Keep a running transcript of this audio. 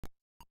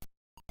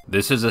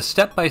This is a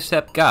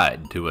step-by-step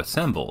guide to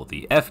assemble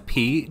the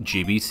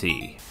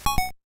FPGBC.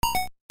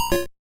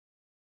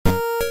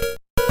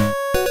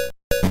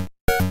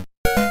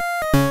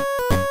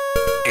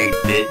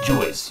 8-bit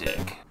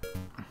joystick.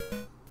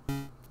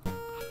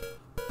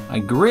 I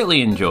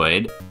greatly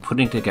enjoyed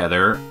putting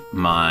together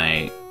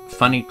my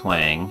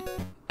FunnyPlaying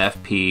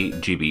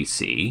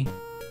FPGBC,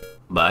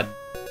 but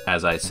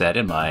as I said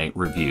in my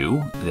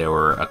review, there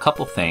were a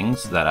couple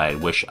things that I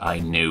wish I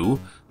knew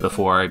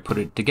before I put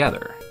it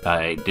together.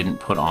 I didn't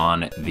put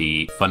on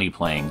the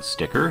FunnyPlaying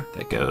sticker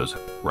that goes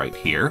right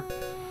here.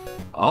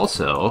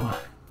 Also,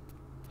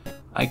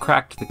 I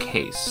cracked the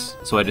case,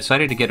 so I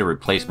decided to get a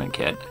replacement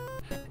kit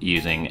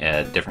using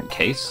a different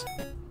case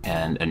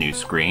and a new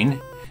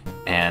screen,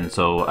 and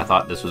so I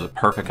thought this was a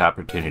perfect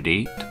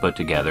opportunity to put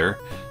together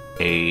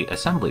a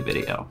assembly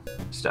video,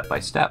 step by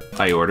step.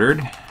 I ordered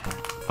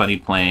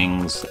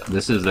FunnyPlaying's,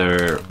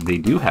 they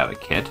do have a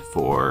kit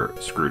for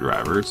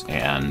screwdrivers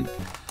and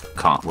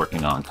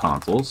working on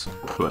consoles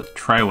with a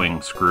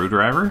tri-wing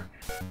screwdriver.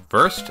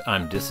 First,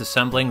 I'm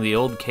disassembling the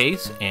old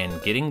case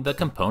and getting the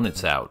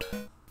components out.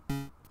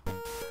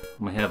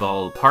 We have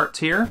all the parts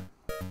here.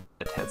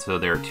 So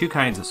there are two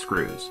kinds of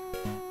screws.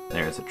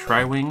 There's a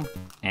tri-wing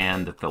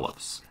and the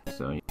Phillips.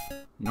 So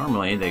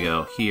normally they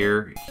go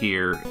here,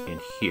 here,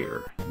 and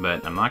here,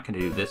 but I'm not going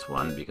to do this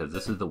one because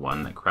this is the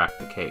one that cracked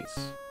the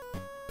case.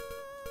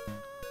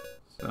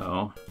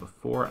 So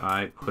before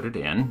I put it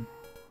in,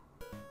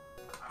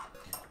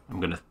 I'm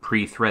going to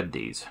pre-thread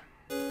these.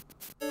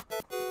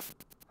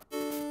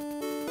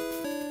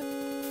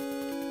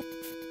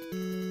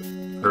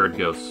 Third,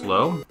 go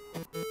slow.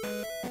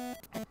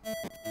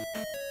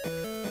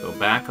 Go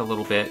back a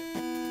little bit.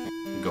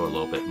 Go a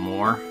little bit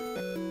more.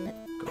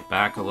 Go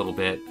back a little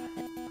bit.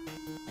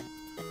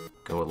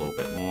 Go a little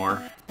bit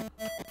more.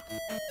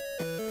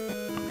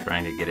 I'm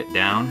trying to get it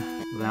down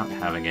without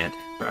having it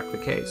crack the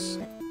case.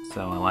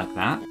 So I like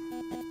that.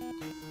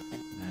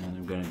 And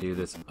I'm going to do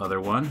this other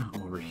one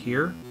over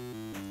here.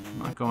 I'm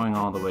not going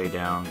all the way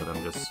down, but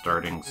I'm just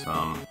starting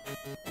some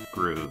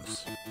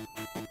grooves.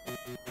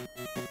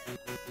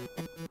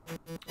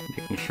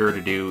 Making sure to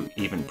do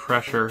even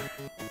pressure.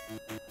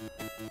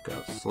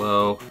 Go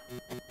slow.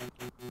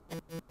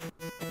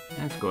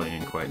 And it's going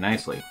in quite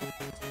nicely.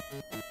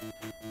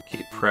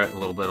 Keep a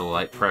little bit of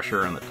light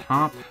pressure on the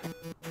top.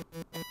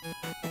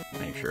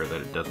 Make sure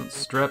that it doesn't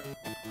strip.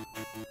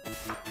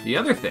 The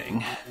other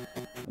thing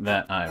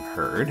that I've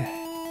heard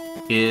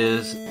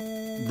is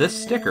this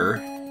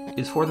sticker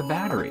is for the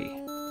battery.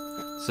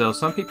 So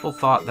some people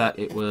thought that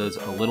it was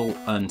a little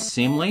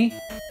unseemly,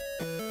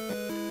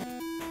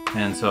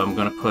 and so I'm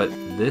going to put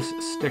this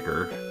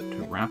sticker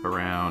to wrap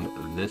around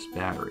this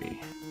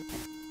battery.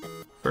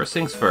 First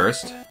things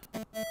first,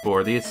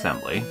 for the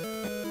assembly,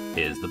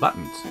 is the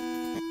buttons.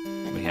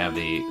 We have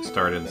the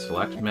start and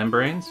select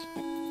membranes,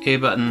 A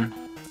button,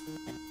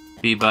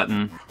 B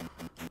button.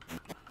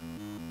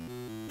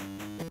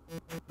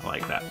 I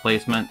like that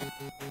placement.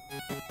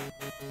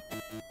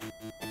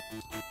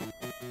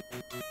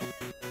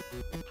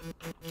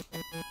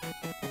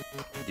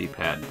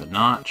 D-pad with a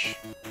notch.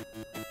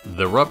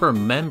 The rubber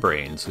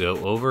membranes go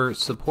over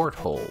support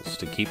holes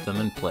to keep them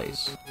in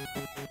place.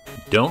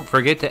 Don't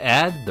forget to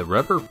add the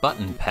rubber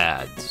button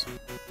pads.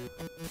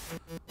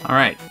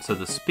 Alright, so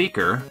the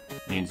speaker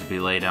needs to be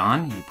laid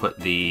on. You put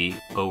the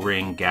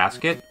O-ring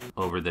gasket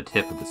over the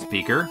tip of the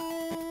speaker.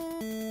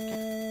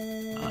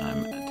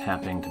 I'm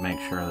tapping to make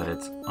sure that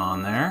it's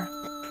on there.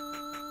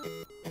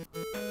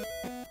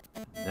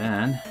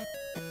 Then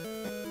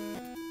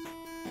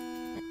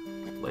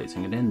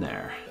placing it in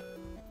there.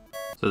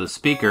 So the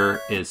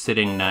speaker is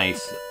sitting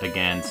nice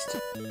against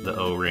the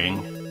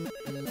O-ring.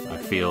 I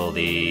feel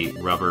the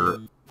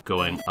rubber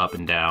going up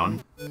and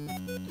down.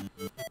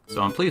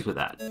 So I'm pleased with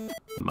that. The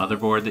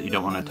motherboard that you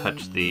don't want to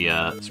touch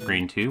the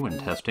screen to when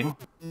testing.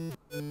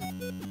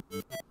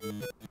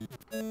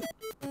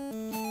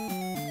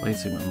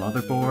 Placing the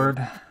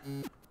motherboard.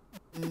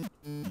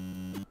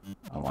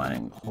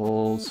 Aligning the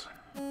holes.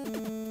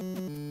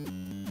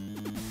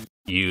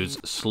 Use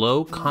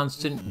slow,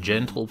 constant,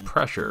 gentle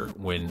pressure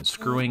when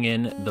screwing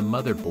in the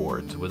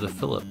motherboards with the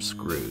Phillips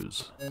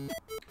screws.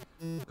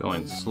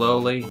 Going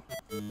slowly.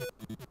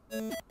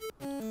 A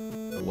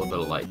little bit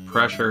of light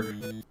pressure.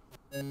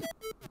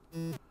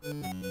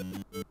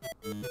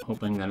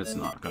 Hoping that it's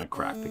not going to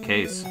crack the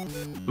case.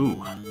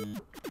 Ooh.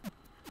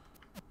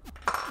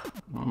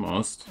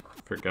 Almost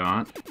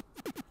forgot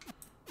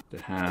to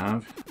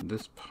have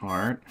this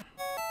part.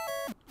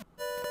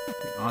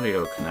 The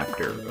audio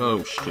connector.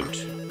 Oh,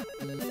 shoot.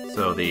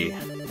 So the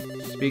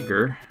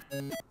speaker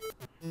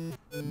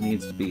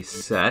needs to be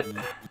set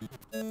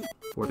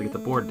before they get the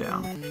board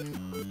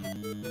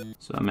down.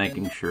 So I'm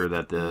making sure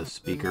that the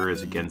speaker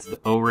is against the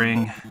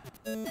O-ring.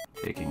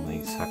 Taking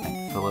the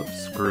second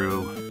Phillips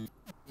screw.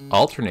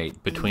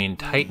 Alternate between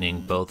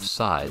tightening both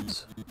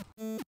sides.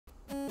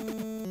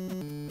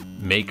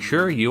 Make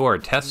sure you are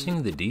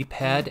testing the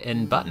D-pad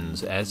and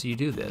buttons as you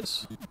do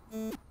this.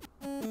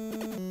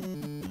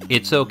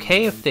 It's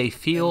okay if they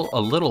feel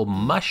a little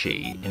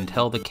mushy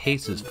until the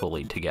case is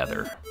fully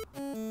together.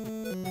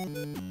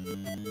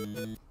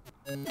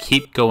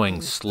 Keep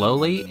going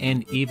slowly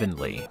and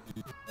evenly.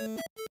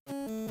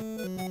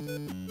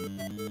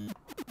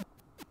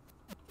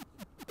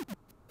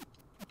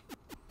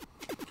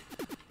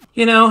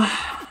 You know,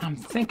 I'm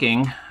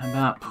thinking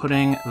about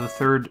putting the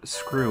third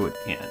screw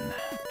in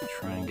to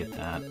try and get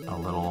that a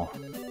little...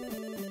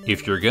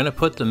 If you're going to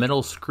put the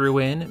middle screw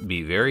in,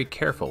 be very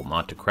careful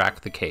not to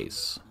crack the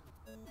case.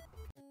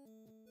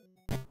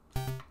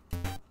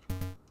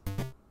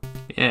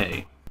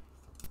 Yay.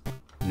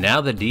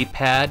 Now the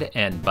D-pad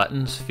and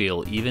buttons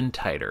feel even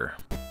tighter.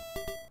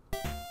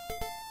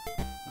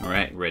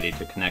 Alright, ready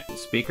to connect the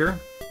speaker.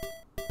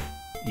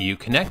 You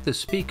connect the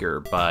speaker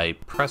by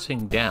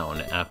pressing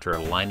down after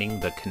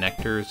aligning the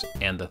connectors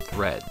and the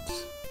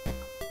threads.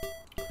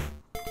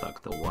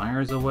 Tuck the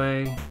wires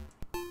away.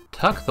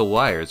 Tuck the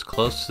wires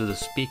close to the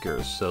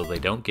speakers so they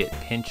don't get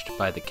pinched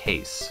by the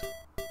case.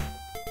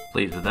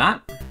 Pleased with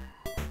that?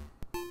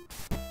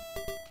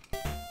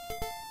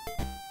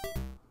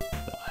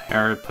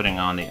 Putting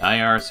on the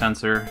IR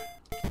sensor.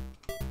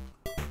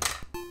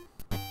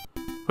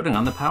 Putting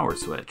on the power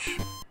switch.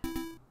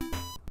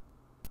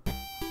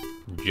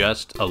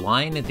 Just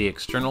align the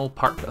external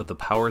part of the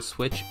power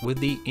switch with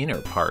the inner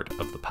part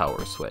of the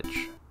power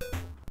switch.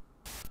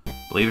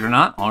 Believe it or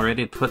not,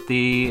 already put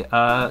the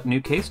new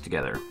case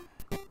together.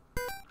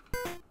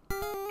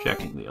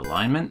 Checking the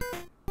alignment.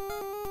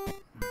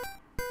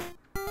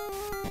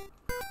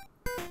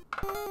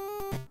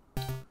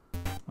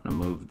 I'm gonna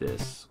move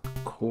this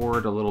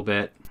cord a little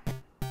bit.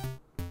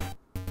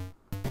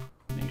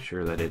 Make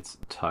sure that it's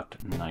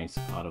tucked nice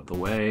out of the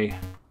way.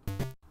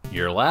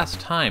 Your last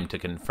time to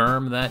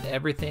confirm that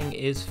everything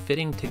is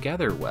fitting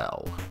together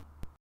well.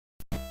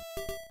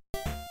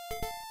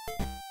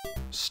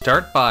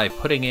 Start by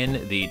putting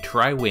in the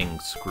tri-wing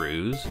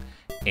screws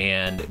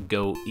and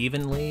go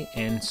evenly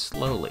and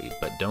slowly,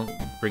 but don't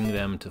bring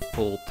them to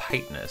full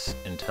tightness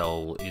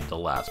until the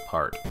last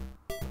part.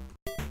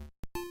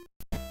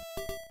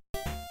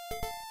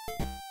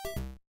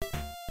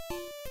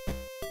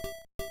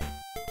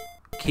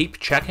 Keep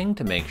checking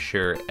to make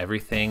sure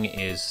everything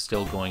is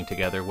still going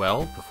together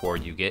well before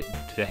you get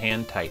to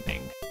hand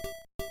tightening.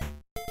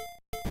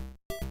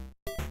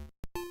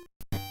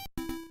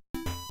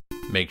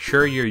 Make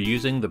sure you're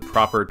using the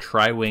proper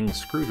tri-wing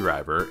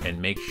screwdriver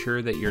and make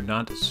sure that you're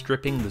not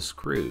stripping the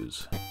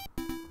screws.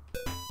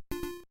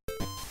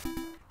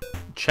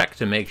 Check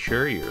to make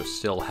sure you're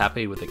still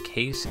happy with the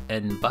case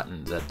and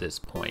buttons at this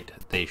point.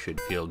 They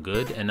should feel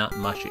good and not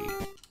mushy.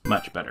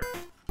 Much better.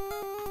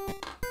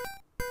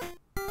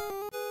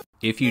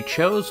 If you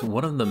chose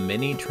one of the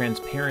many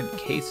transparent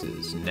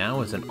cases,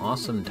 now is an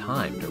awesome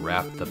time to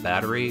wrap the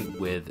battery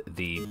with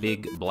the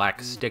big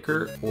black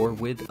sticker or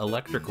with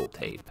electrical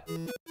tape.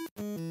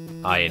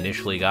 I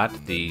initially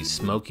got the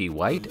smoky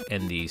white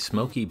and the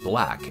smoky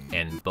black,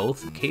 and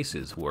both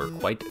cases were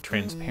quite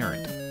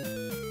transparent.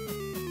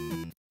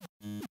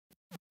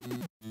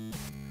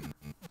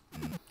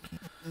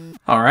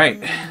 All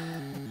right,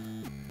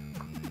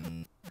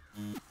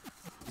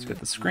 let's get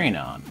the screen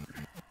on.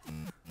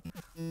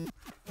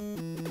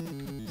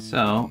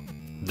 So,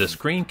 the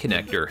screen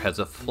connector has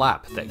a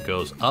flap that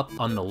goes up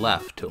on the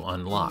left to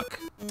unlock.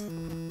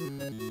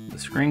 The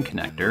screen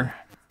connector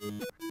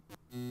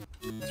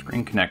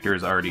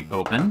is already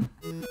open.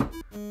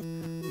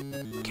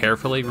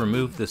 Carefully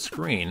remove the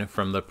screen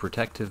from the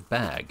protective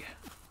bag.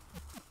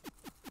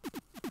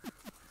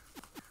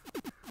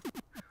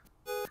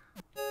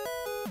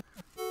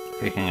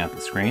 Taking out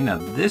the screen. Now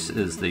this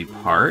is the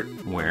part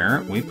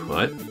where we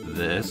put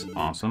this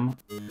awesome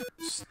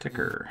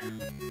sticker.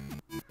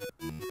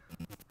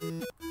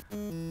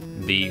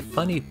 The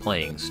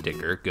FunnyPlaying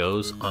sticker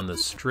goes on the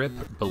strip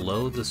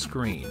below the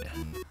screen.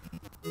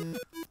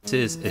 This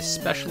is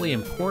especially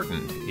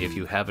important if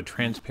you have a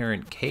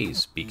transparent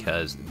case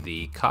because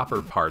the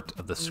copper parts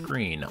of the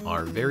screen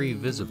are very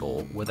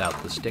visible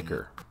without the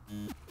sticker.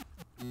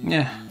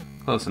 Yeah,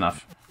 close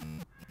enough.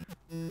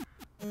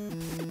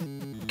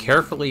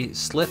 Carefully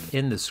slip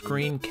in the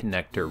screen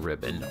connector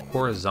ribbon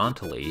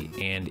horizontally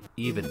and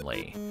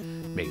evenly.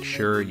 Make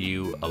sure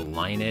you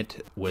align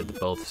it with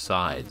both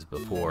sides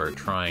before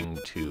trying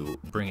to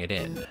bring it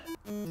in.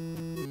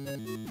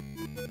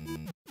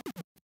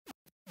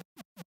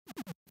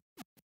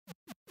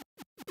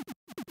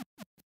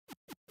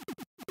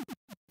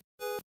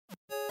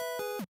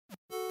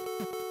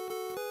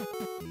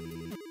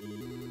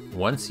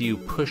 Once you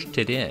pushed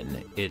it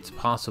in, it's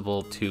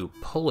possible to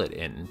pull it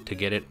in to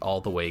get it all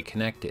the way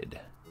connected.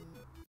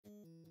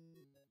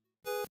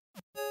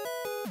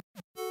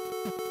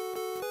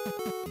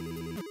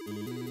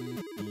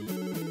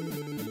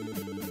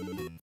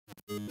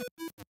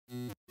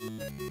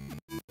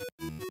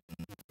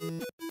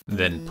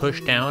 Then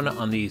push down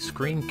on the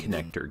screen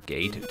connector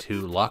gate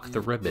to lock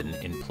the ribbon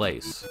in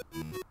place.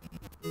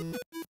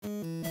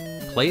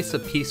 Place a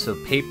piece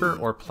of paper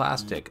or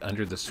plastic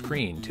under the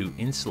screen to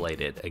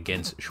insulate it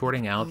against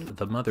shorting out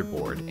the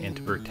motherboard and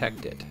to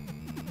protect it.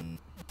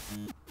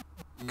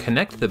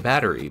 Connect the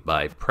battery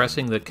by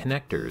pressing the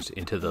connectors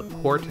into the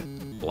port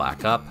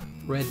black up,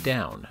 red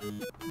down.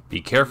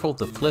 Be careful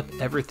to flip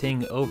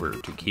everything over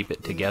to keep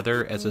it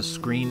together as a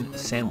screen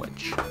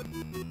sandwich.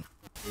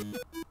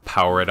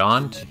 Power it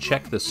on to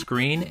check the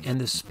screen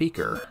and the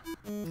speaker.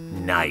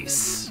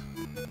 Nice!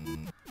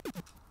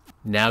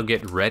 Now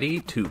get ready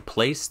to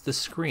place the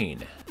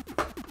screen.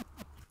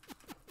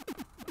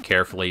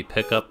 Carefully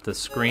pick up the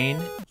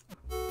screen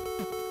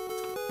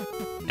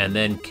and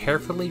then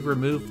carefully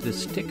remove the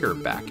sticker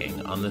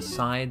backing on the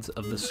sides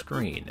of the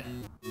screen.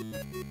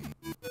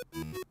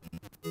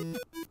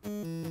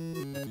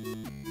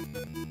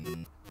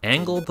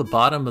 Angle the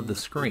bottom of the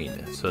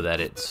screen so that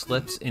it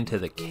slips into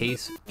the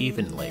case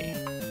evenly.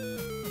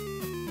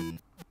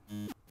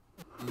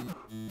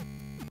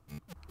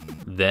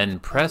 Then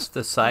press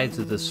the sides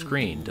of the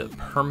screen to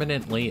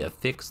permanently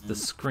affix the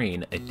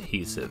screen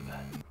adhesive.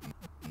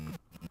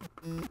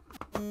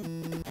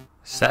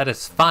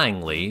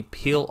 Satisfyingly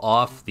peel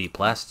off the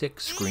plastic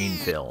screen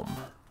film.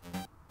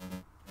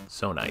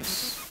 So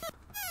nice.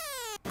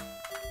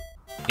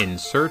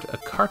 Insert a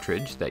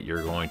cartridge that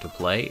you're going to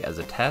play as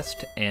a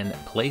test and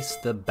place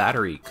the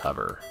battery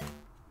cover.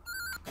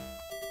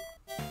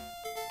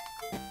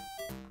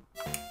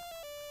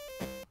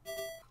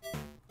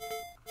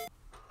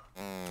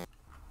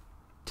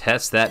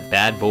 Test that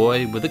bad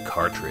boy with a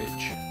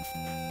cartridge.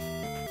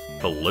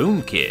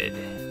 Balloon Kid.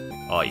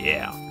 Oh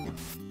yeah.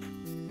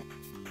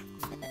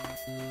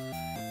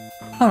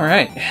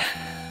 Alright,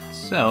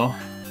 so,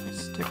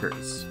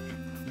 stickers.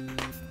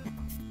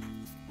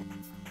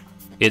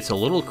 It's a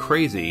little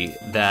crazy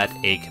that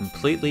a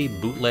completely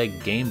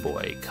bootleg Game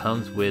Boy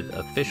comes with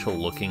official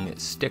looking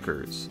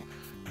stickers.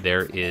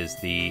 There is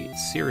the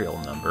serial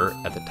number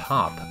at the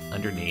top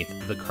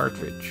underneath the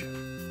cartridge.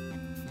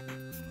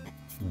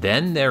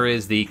 Then there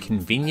is the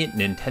convenient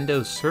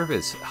Nintendo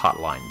Service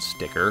Hotline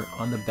sticker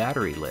on the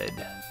battery lid.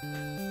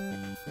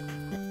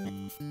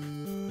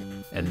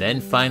 And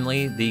then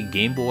finally the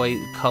Game Boy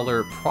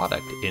Color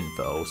product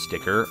info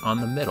sticker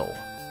on the middle.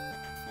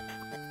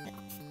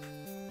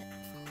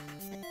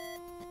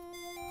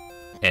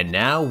 And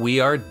now we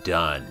are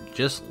done.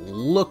 Just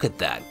look at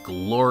that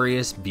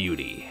glorious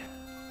beauty.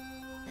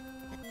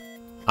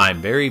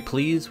 I'm very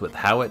pleased with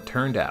how it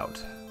turned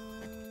out.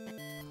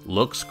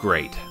 Looks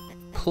great.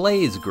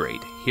 Plays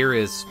great. Here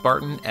is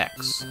Spartan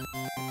X.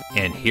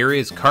 And here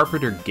is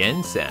Carpenter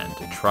Gensan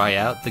to try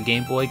out the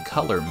Game Boy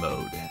Color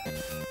mode.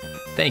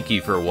 Thank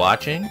you for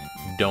watching.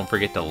 Don't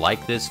forget to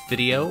like this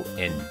video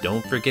and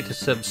don't forget to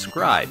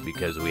subscribe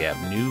because we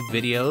have new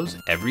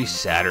videos every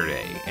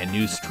Saturday and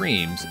new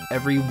streams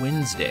every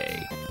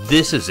Wednesday.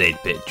 This is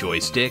 8-Bit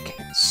Joystick.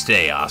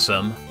 Stay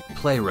awesome.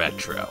 Play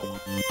retro.